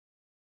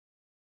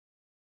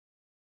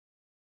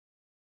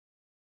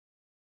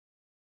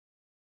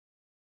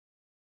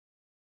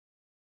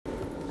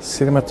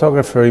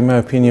Cinematographer, in my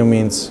opinion,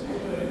 means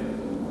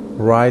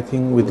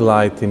writing with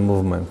light in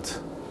movement.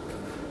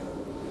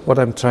 What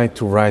I'm trying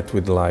to write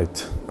with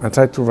light, I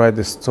try to write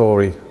the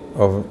story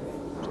of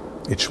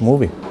each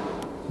movie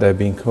that I've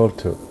been called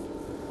to.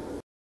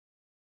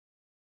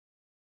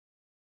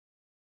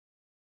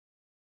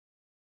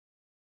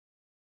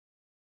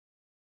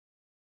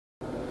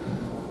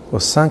 It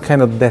was some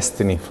kind of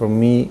destiny for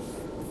me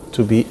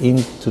to be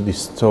into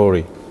this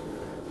story.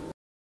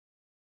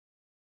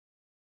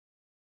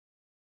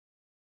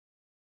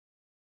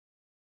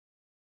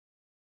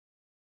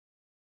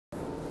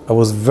 I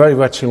was very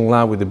much in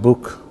love with the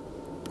book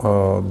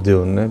of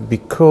Dune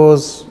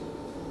because,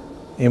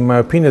 in my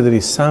opinion, there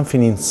is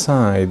something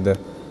inside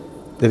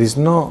that is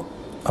not,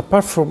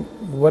 apart from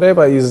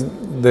whatever is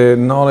the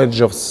knowledge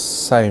of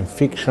science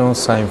fiction,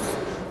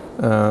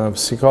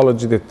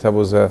 psychology that I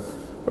was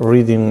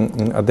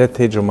reading at that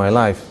age of my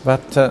life,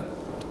 but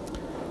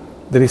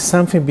there is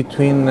something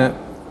between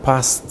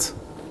past,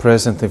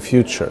 present and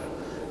future.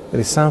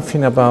 There is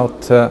something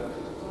about a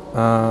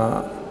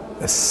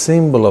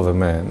symbol of a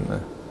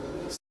man.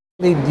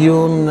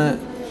 Dune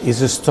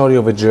is a story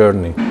of a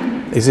journey.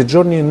 It's a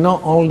journey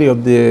not only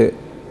of the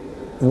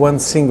one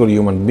single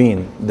human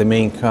being, the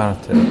main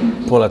character,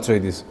 Paul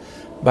Atreides,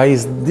 but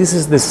this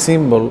is the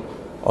symbol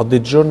of the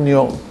journey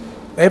of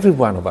every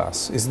one of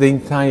us. It's the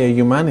entire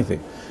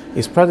humanity.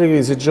 It's practically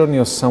a journey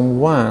of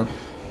someone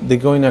they're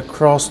going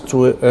across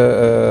to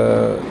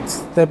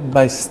step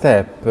by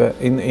step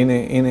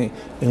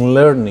in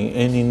learning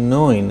and in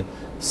knowing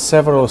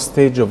several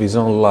stages of his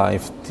own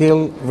life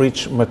till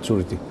reach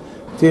maturity,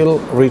 till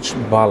reach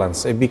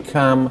balance, and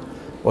become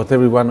what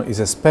everyone is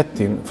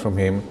expecting from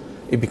him.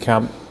 He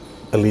become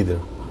a leader.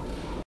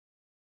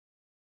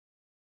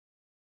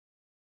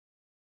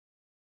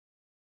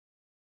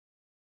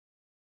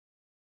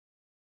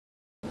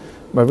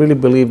 I really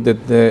believe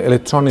that the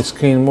electronic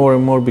screen more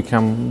and more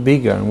become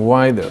bigger and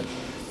wider.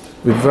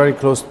 We're very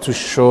close to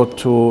show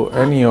to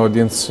any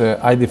audience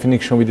high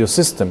definition video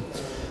system.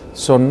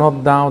 So no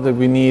doubt that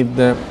we need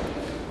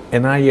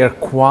an higher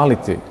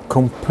quality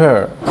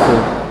compared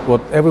to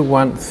what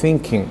everyone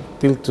thinking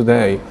till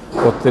today,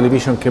 what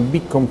television can be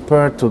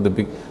compared to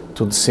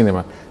the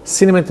cinema.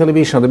 Cinema and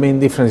television, the main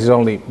difference is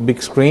only big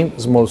screen,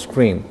 small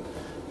screen.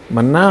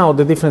 But now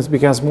the difference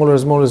becomes smaller,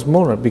 smaller,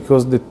 smaller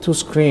because the two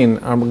screens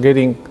are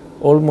getting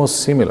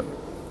almost similar.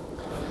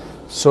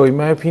 So in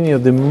my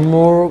opinion, the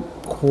more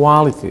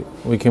quality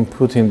we can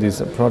put in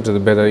this project, the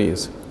better it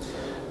is.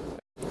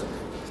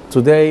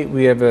 Today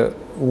we have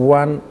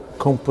one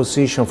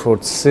composition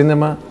for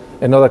cinema,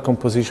 another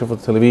composition for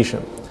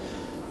television.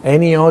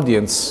 Any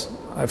audience,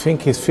 I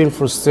think, feel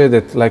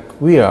frustrated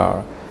like we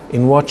are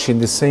in watching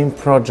the same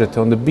project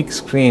on the big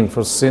screen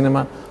for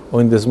cinema or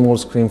in the small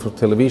screen for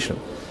television.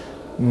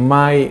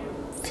 My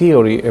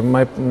theory and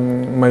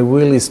my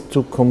will is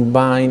to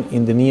combine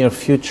in the near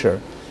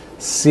future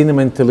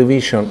cinema and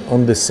television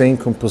on the same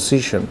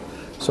composition.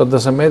 So it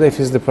doesn't matter if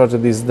the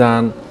project is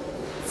done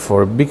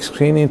for a big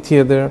screen in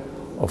theater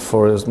or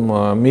for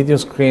a medium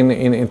screen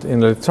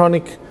in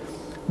electronic,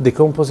 the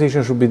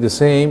composition should be the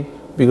same,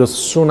 because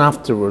soon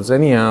afterwards,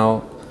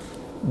 anyhow,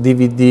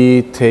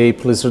 DVD,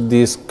 tape,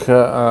 Laserdisc,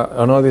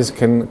 an audience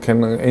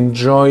can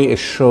enjoy a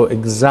show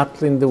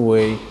exactly in the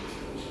way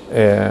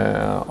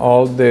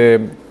all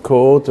the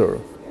co-author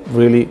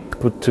really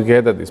put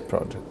together this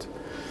project.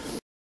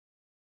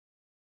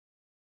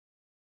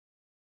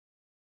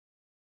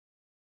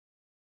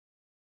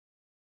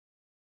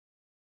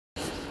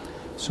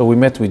 So we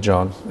met with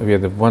John, we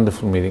had a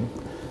wonderful meeting,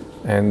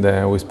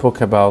 and we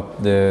spoke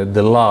about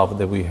the love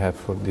that we have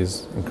for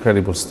this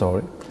incredible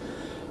story.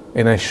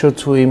 And I showed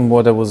to him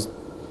what I was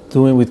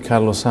doing with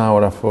Carlos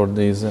Saura for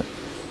this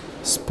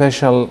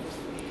special,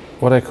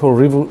 what I call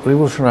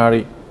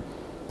revolutionary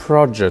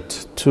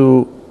project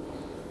to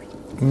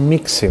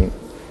mixing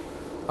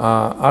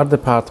art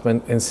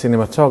department and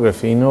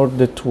cinematography in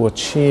order to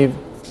achieve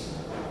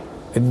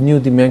a new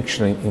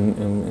dimension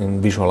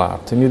in visual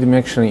art, a new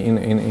dimension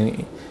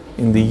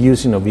in the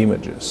using of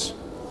images.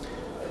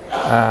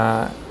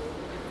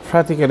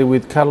 Practically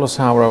with Carlos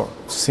Saura,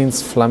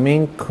 since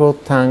flamenco,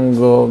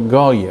 tango,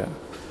 Goya,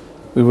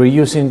 we were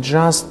using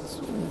just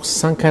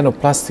some kind of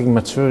plastic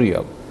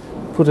material,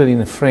 put it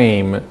in a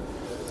frame.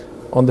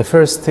 On the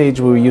first stage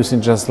we were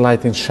using just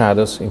light and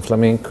shadows in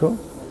flamenco,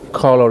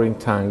 color in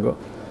tango.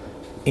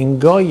 In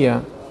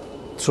Goya,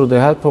 through the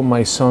help of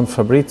my son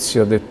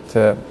Fabrizio,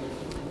 that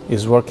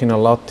is working a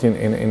lot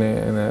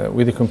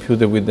with the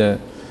computer with the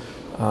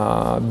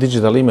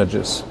digital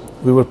images,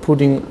 we were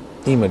putting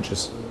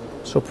images.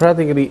 So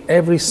practically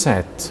every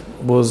set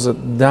was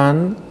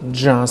done,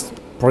 just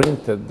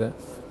printed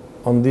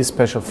on this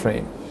special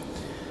frame.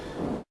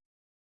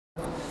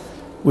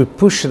 We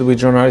pushed with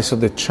John Harrison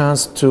the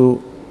chance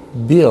to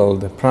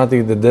build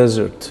practically the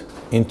desert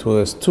into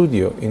a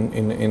studio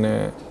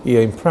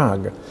here in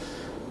Prague,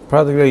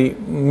 practically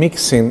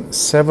mixing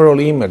several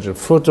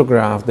images,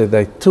 photographs that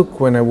I took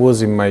when I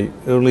was in my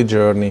early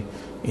journey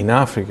in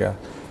Africa,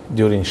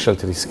 during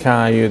Shelter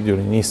Sky,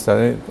 during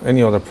Easter,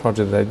 any other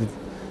project that I did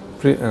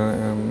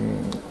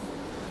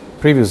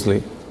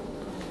previously,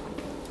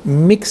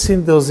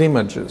 mixing those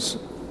images,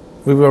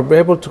 we were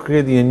able to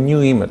create a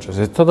new image,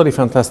 a totally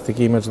fantastic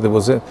image that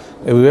was,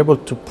 we were able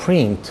to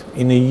print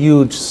in a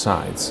huge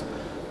size.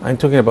 I'm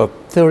talking about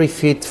 30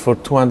 feet for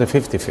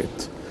 250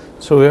 feet.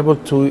 So we were able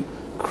to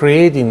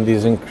create in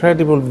this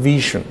incredible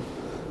vision,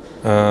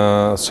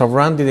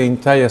 surrounding the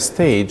entire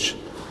stage.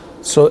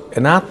 So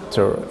an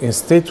actor,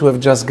 instead to have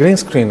just green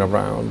screen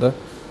around,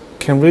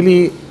 can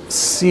really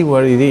see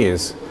where it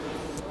is.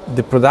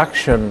 The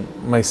production,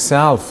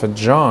 myself,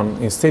 John,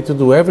 instead to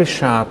do every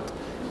shot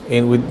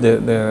with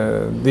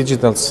the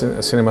digital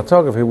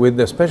cinematography, with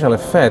the special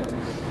effect,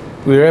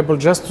 we were able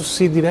just to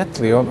see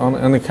directly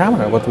on the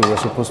camera what we were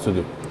supposed to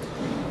do.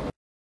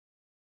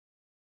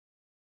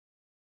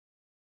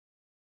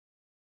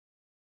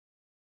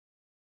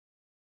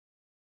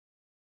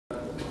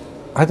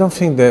 I don't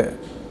think that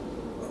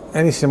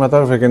any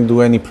cinematographer can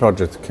do any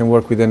project, can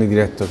work with any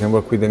director, can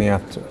work with any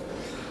actor.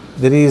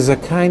 There is a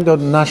kind of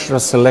natural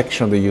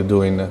selection that you're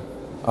doing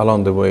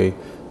along the way,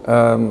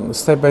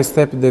 step by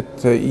step,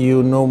 that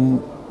you know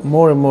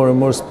more and more and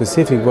more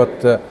specific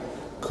what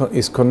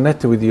is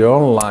connected with your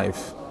own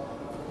life.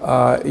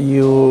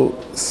 You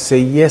say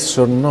yes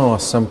or no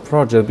to some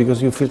project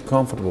because you feel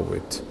comfortable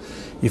with.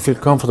 You feel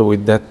comfortable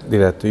with that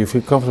director, you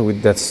feel comfortable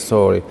with that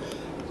story.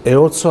 It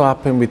also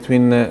happens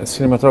between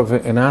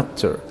cinematographer and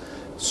actor.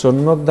 So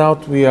no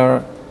doubt we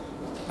are,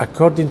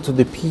 according to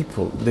the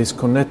people that is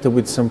connected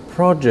with some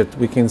project,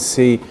 we can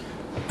say,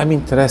 I'm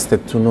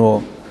interested to know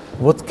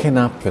what can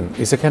happen.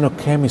 It's a kind of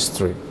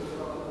chemistry.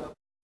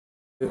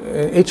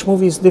 Each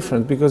movie is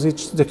different because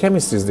the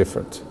chemistry is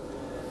different.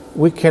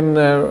 We can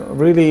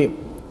really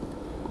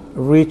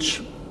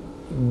reach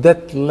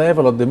that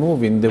level of the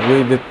movie in the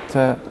way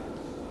that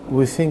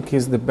we think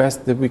is the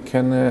best that we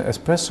can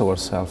express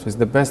ourselves, is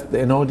the best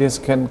an audience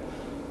can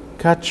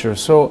capture.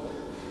 So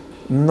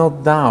no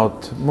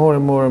doubt, more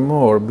and more and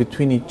more,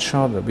 between each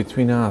other,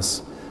 between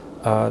us,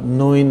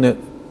 knowing,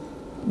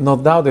 no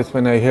doubt that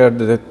when I heard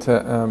that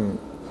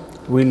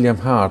William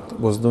Hart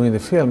was doing the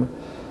film,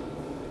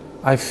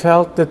 I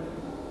felt that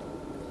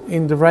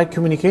in the right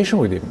communication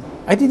with him.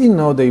 I didn't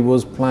know that he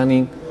was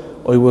planning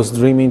or he was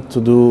dreaming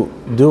to do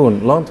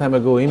Dune long time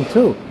ago, him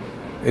too.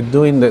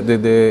 Doing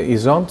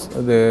his own,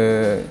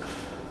 the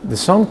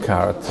song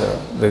character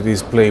that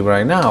is played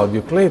right now,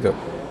 Duke Leto.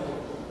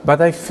 But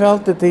I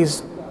felt that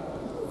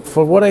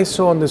for what I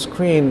saw on the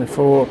screen,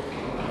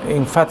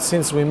 in fact,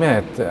 since we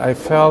met, I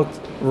felt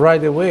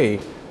right away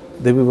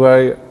that we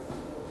were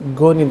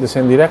going in the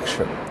same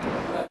direction.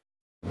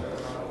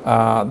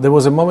 There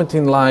was a moment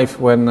in life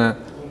when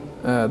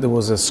there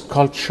was a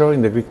sculpture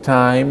in the Greek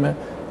time,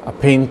 a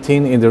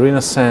painting in the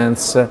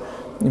Renaissance,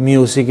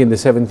 music in the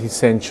 17th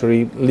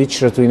century,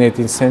 literature in the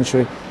 18th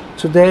century.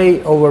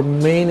 Today, our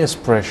main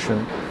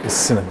expression is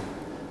cinema,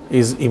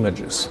 is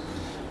images.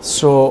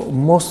 So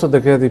most of the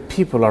creative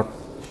people are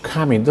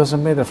coming,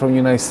 doesn't matter, from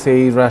United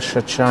States,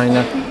 Russia,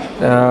 China,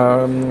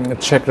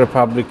 Czech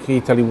Republic,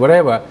 Italy,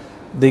 whatever.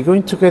 They're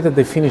going together,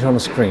 they finish on a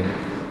screen.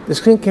 The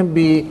screen can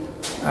be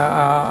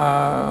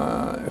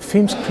a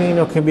film screen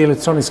or can be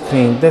electronic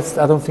screen.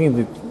 I don't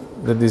think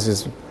that this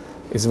is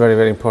very,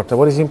 very important.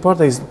 What is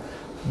important is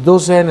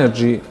those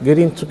energy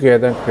getting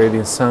together and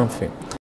creating something.